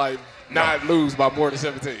chance to, not lose by more than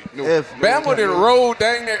 17? No. Bama did roll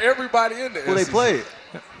dang near everybody in there. Who they played?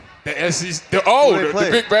 The SEC, the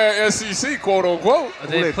big bad SEC, quote unquote.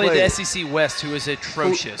 They played the SEC West, who is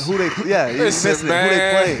atrocious. Who they? Yeah, listen, man. Who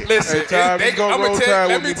they played? Listen, let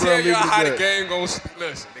me tell y'all how the game goes.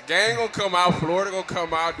 Listen, the game gonna come out. Florida gonna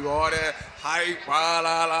come out, do all that hype,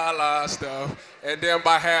 la stuff, and then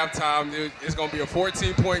by halftime, it's gonna be a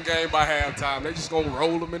 14-point game. By halftime, they just gonna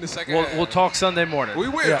roll them in the second half. We'll talk Sunday morning. We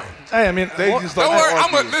will. Yeah. Hey, they just like don't worry.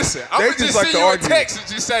 I'm gonna just send you a text and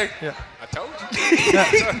just say. Yeah. I told you.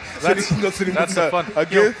 That's the fun.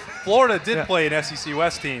 Florida did play an SEC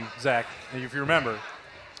West team, Zach, if you remember,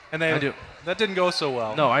 and that didn't go so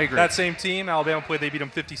well. No, I agree. That same team, Alabama played. They beat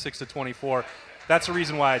them 56-24. That's the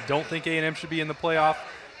reason why I don't think A&M should be in the playoff,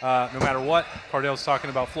 no matter what. Cardale's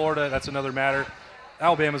talking about Florida. That's another matter.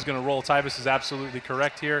 Alabama's going to roll. Tyvus is absolutely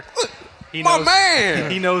correct here. He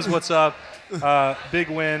knows what's up. Big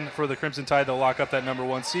win for the Crimson Tide. They'll lock up that number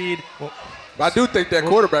 1 seed. I do think that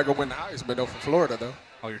quarterback will win the Heisman, though, for Florida, though.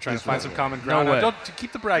 Oh, you're trying to find some common ground. No way. Don't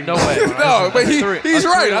keep the bragging. No way. No, but he's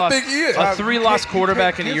right. I think he is. A 3-loss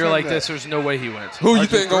quarterback in a year like this, there's no way he wins. Who you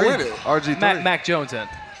think going to win it? RG3. Mac Jones then.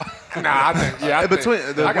 Nah, I think, yeah. Between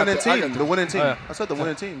the winning team. The winning team. I said the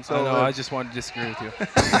winning team. So I know. I just wanted to disagree with you.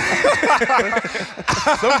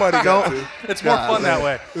 Somebody got to. It's more fun that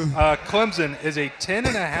way. Clemson is a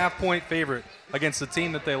 10.5-point favorite against the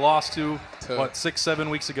team that they lost to, 6-7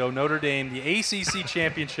 weeks ago, Notre Dame, the ACC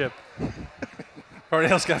championship.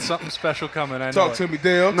 Cardale's got something special coming. I know. Talk to me,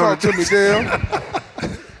 Dale. Talk to me, Dale.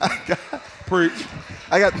 Preach.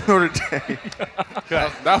 I got Notre Dame.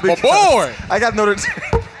 That's my boy. I got Notre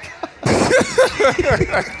Dame.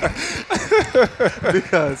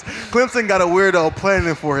 Because Clemson got a weirdo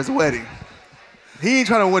planning for his wedding. He ain't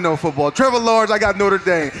trying to win no football. Trevor Lawrence, I got Notre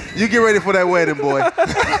Dame. You get ready for that wedding, boy.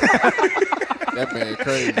 That man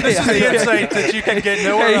crazy. This is the insight that you can get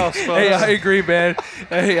nowhere else, folks. Hey, I agree, man.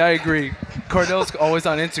 Hey, I agree. Cardell's always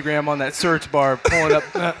on Instagram on that search bar pulling up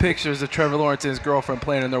pictures of Trevor Lawrence and his girlfriend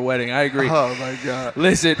playing in their wedding. I agree. Oh, my God.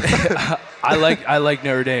 Listen, I like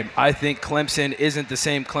Notre Dame. I think Clemson isn't the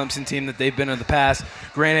same Clemson team that they've been in the past.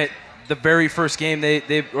 Granted, the very first game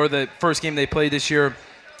the first game they played this year,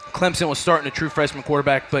 Clemson was starting a true freshman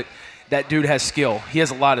quarterback, but that dude has skill. He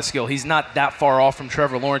has a lot of skill. He's not that far off from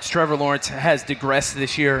Trevor Lawrence. Trevor Lawrence has digressed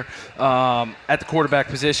this year at the quarterback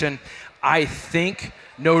position. I think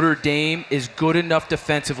Notre Dame is good enough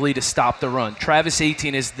defensively to stop the run. Travis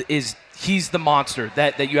Etienne he's the monster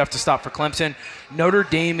that you have to stop for Clemson. Notre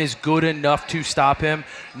Dame is good enough to stop him.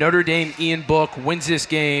 Notre Dame, Ian Book wins this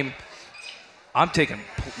game. I'm taking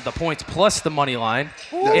the points plus the money line.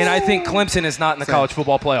 And I think Clemson is not in the college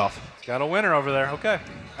football playoff. Got a winner over there. Okay.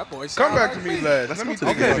 Come back to me, lad. Let me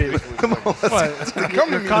think about baby. Come on. Come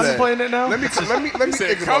to me, contemplating it now? Let me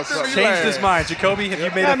think about something. Changed his mind. Jacoby, have you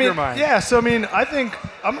made up your mind? Yeah, so, I think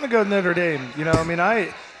I'm going to go with Notre Dame. I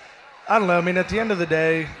don't know. At the end of the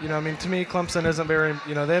day, to me, Clemson isn't very,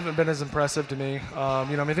 they haven't been as impressive to me.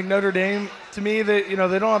 I think Notre Dame, to me, they don't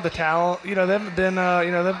have the talent. They haven't been,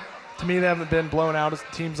 to me, they haven't been blown out as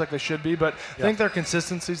teams like they should be, but I think their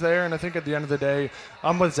consistency's there, and I think at the end of the day,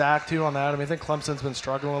 I'm with Zach, too, on that. I think Clemson's been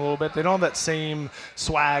struggling a little bit. They don't have that same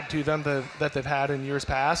swag to them that they've had in years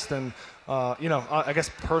past, and, I guess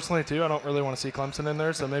personally, too, I don't really want to see Clemson in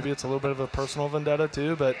there, so maybe it's a little bit of a personal vendetta,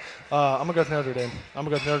 too, but I'm going to go with Notre Dame. I'm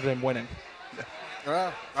going to go with Notre Dame winning.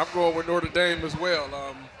 I'm going with Notre Dame as well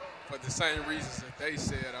for the same reasons that they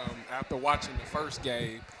said after watching the first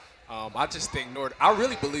game. I just think I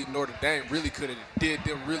really believe Notre Dame really could have did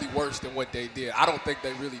them really worse than what they did. I don't think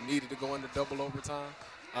they really needed to go into double overtime.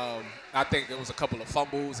 I think there was a couple of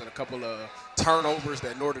fumbles and a couple of turnovers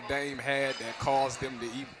that Notre Dame had that caused them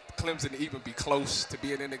Clemson to even be close to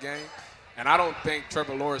being in the game. And I don't think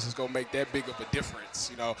Trevor Lawrence is going to make that big of a difference.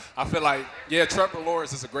 I feel like, Trevor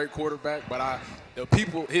Lawrence is a great quarterback, but the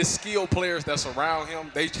people, his skilled players that's around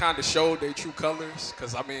him, they kind of showed their true colors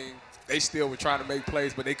because, they still were trying to make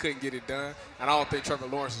plays, but they couldn't get it done. And I don't think Trevor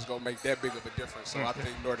Lawrence is going to make that big of a difference. So I think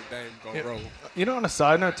Notre Dame going to roll. On a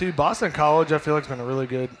side note too, Boston College I feel like has been a really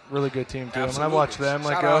good team too. Absolutely. I watched them.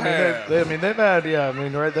 They've had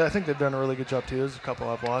I think they've done a really good job too. There's a couple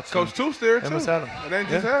I've watched. Coach Too's there too. It ain't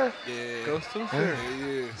just her. Yeah. Coach Too's there. He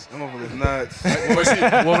is. I'm over his nuts. What we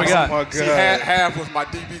got? Oh my God. See, half was my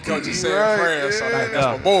DB coach in San Fran, so that's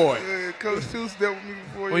my boy. Yeah, Coach Too's dealt with me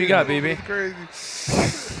before. What you got, BB? It's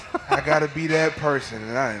crazy. I gotta be that person,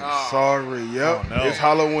 and I am sorry. Yep, It's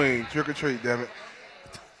Halloween. Trick or treat, damn it.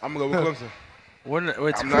 I'm gonna go with Clemson.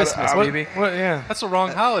 It's Christmas, baby. Yeah. That's the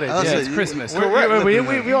wrong holiday. It's Christmas. We've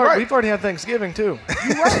already had Thanksgiving too.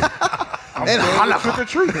 I'm saying with trick or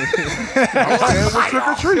treat. I'm saying with trick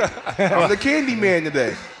or treat. I'm the candy man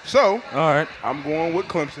today. So, all right, I'm going with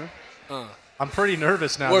Clemson. I'm pretty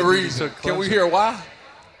nervous now. What reason? Can we hear why?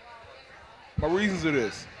 My reasons are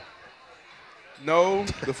this. No,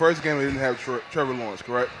 the first game they didn't have Trevor Lawrence,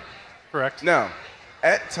 correct? Correct. Now,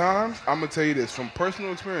 at times, I'm going to tell you this. From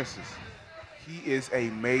personal experiences, he is a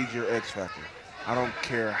major X factor. I don't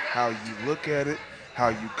care how you look at it, how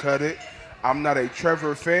you cut it. I'm not a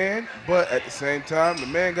Trevor fan, but at the same time, the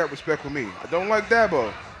man got respect with me. I don't like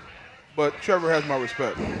Dabo, but Trevor has my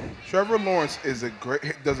respect. Trevor Lawrence does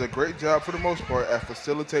a great job for the most part at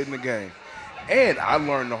facilitating the game. And I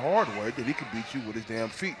learned the hard way that he can beat you with his damn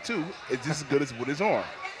feet, too. It's just as good as with his arm.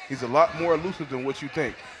 He's a lot more elusive than what you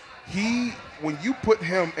think. When you put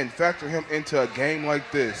him and factor him into a game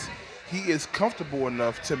like this, he is comfortable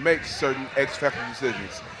enough to make certain X-factor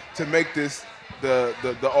decisions, to make this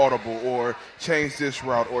the audible or change this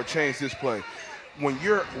route or change this play. When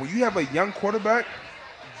you have a young quarterback,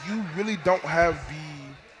 you really don't have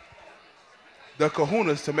the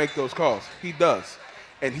kahunas to make those calls. He does.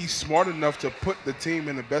 And he's smart enough to put the team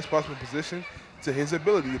in the best possible position to his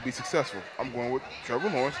ability to be successful. I'm going with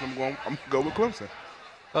Trevor Lawrence, and I'm going to go with Clemson.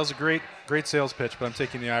 That was a great sales pitch, but I'm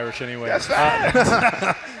taking the Irish anyway. That's fine.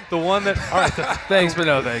 The one that – all right. Thanks, but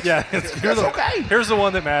no thanks. Yeah. Okay. Here's the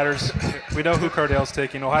one that matters. We know who Cardell's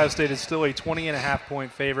taking. Ohio State is still a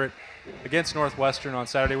 20.5-point favorite against Northwestern on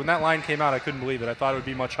Saturday. When that line came out, I couldn't believe it. I thought it would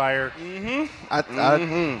be much higher.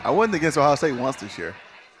 I went against Ohio State once this year.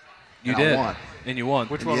 You and did. I won. And you won.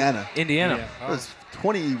 Which Indiana. one? Indiana. It was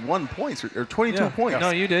 21 points or 22 points. No,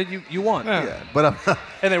 you did. You won. Yeah, but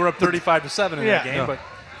And they were up 35-7 in that game,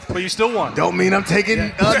 but you still won. Don't mean I'm taking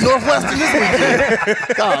Northwestern this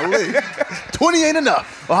weekend. Golly. 20 ain't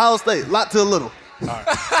enough. Ohio State, lot to a little. All right.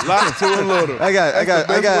 Lot to a little. I got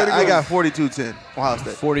 42-10 Ohio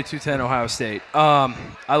State. 42-10 Ohio State.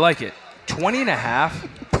 I like it.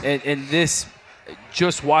 20.5, and this,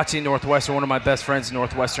 just watching Northwestern, one of my best friends,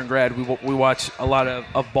 Northwestern grad, we watch a lot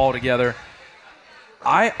of ball together.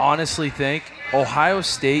 I honestly think Ohio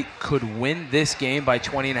State could win this game by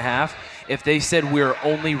 20.5 if they said we're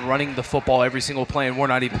only running the football every single play and we're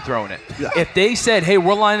not even throwing it. Yeah. If they said, hey,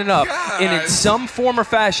 we're lining up, and in some form or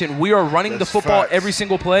fashion we are running the football every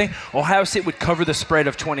single play, Ohio State would cover the spread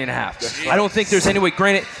of 20.5. I don't think there's any way.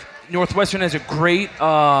 Granted, Northwestern has a great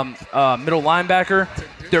middle linebacker.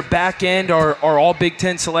 Their back end are all Big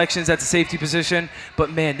Ten selections at the safety position.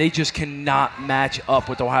 But, man, they just cannot match up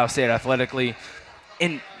with Ohio State athletically.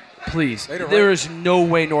 And, please, there is no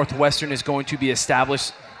way Northwestern is going to be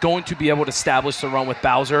able to establish the run with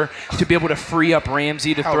Bowser, to be able to free up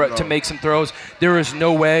Ramsey to make some throws. There is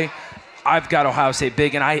no way. I've got Ohio State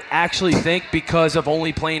big, and I actually think because of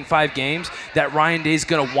only playing 5 games that Ryan Day is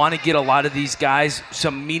going to want to get a lot of these guys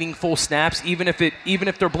some meaningful snaps, even if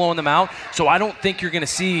they're blowing them out. So I don't think you're going to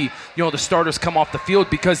see the starters come off the field,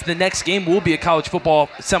 because the next game will be a college football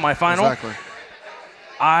semifinal. Exactly.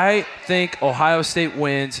 I think Ohio State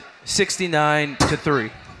wins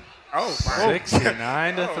 69-3. Oh,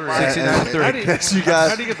 69-3. You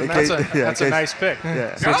guys, that's a nice pick.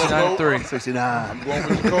 Yeah. 69-3. 69. I'm going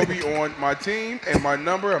with Jacoby on my team and my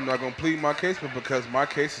number. I'm not going to plead my case, but because my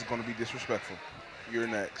case is going to be disrespectful. You're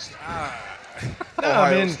next.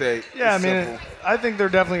 Ohio State. Yeah, I think they're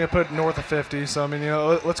definitely going to put north of 50. So,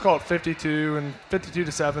 let's call it 52 and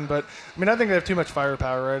 52-7. But, I think they have too much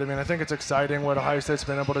firepower, right? I think it's exciting what Ohio State's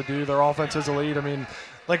been able to do. Their offense is elite.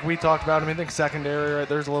 Like we talked about, I think secondary, right,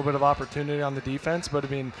 there's a little bit of opportunity on the defense. But, I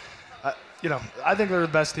think they're the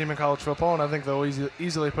best team in college football, and I think they'll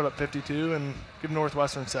easily put up 52 and give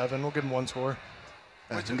Northwestern 7. We'll give them one score.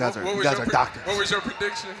 You guys are doctors. What was your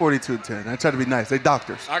prediction? 42-10. I try to be nice. They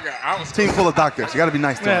doctors. I was team full of doctors. You got to be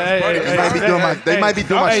nice to them. They might be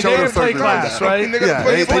doing my they shoulder play surgery class, right now. right? Yeah,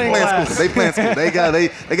 they play school. They play school. They got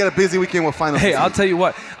a busy weekend with finals. Hey, I'll tell you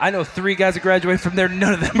what. I know 3 guys that graduated from there.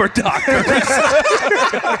 None of them are doctors.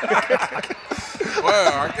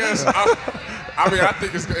 Well, I guess I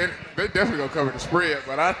think they definitely gonna cover the spread,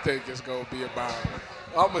 but I think it's gonna be about.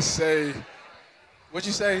 I'm gonna say, what'd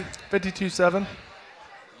you say? 52-7.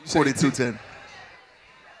 42-10.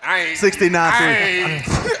 69-3.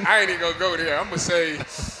 69-3. I ain't even gonna go there. I'm gonna say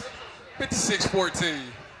 56-14.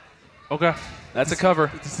 Okay, that's a cover.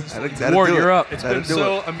 That'll Ward, do you're it. up. It's been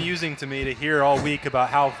so amusing to me to hear all week about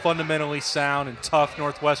how fundamentally sound and tough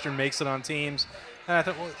Northwestern makes it on teams. And I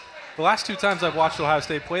thought, well, the last 2 times I've watched Ohio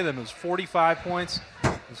State play them, it was 45 points.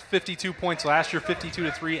 It was 52 points last year,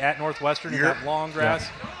 52-3 at Northwestern in that long grass.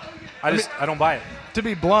 Yeah. I don't buy it. To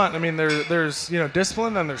be blunt, there's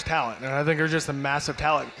discipline and there's talent, and I think there's just a massive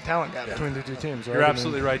talent gap between the 2 teams. Right? You're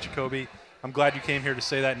absolutely right, Jacoby. I'm glad you came here to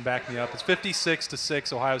say that and back me up. It's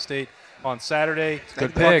 56-6 Ohio State on Saturday.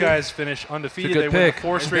 Good the pick. Buckeyes finish undefeated. They pick. win a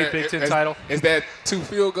 4 straight Big Ten title. Is that 2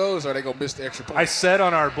 field goals, or are they gonna miss the extra point? I said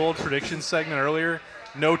on our bold predictions segment earlier,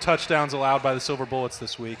 no touchdowns allowed by the Silver Bullets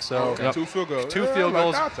this week. So 2 field goals. 2 field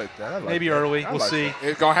goals. I'll take that. Maybe early. We'll see.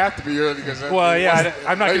 It's gonna have to be early because. Well, yeah,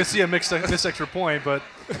 I'm not going to see a missed extra point, but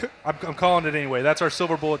I'm calling it anyway. That's our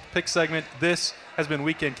Silver Bullet pick segment. This has been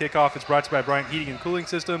Weekend Kickoff. It's brought to you by Bryant Heating and Cooling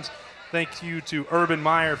Systems. Thank you to Urban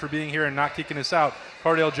Meyer for being here and not kicking us out.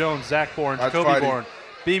 Cardale Jones, Zach Bourne, Jacoby Bourne,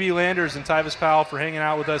 BB Landers, and Tyvis Powell for hanging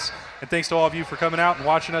out with us. And thanks to all of you for coming out and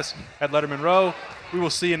watching us at Letterman Row. We will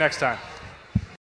see you next time.